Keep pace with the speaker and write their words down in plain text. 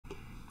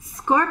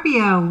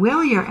Scorpio,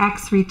 will your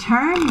ex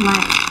return?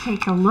 Let's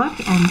take a look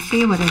and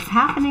see what is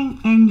happening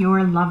in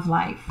your love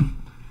life.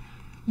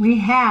 We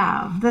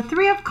have the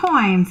Three of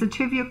Coins. The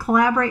two of you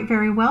collaborate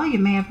very well. You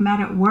may have met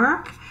at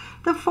work.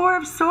 The Four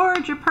of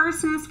Swords. Your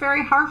person is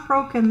very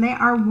heartbroken. They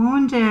are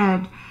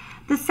wounded.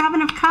 The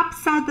Seven of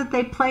Cups said that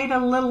they played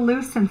a little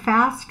loose and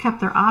fast,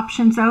 kept their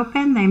options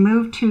open. They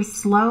moved too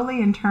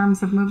slowly in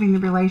terms of moving the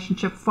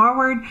relationship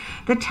forward.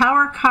 The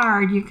Tower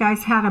card, you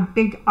guys had a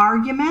big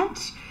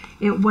argument.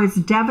 It was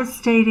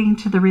devastating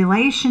to the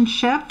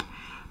relationship.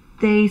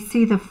 They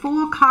see the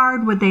Fool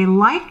card. Would they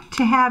like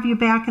to have you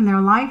back in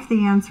their life?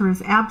 The answer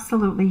is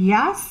absolutely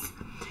yes.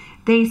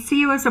 They see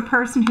you as a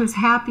person who's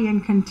happy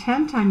and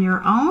content on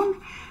your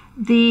own.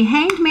 The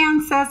Hanged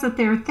Man says that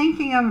they're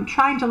thinking of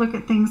trying to look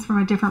at things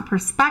from a different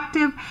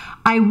perspective.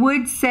 I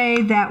would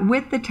say that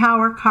with the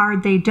Tower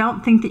card, they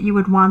don't think that you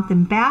would want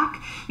them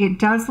back. It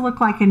does look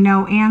like a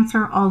no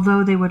answer,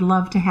 although they would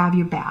love to have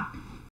you back.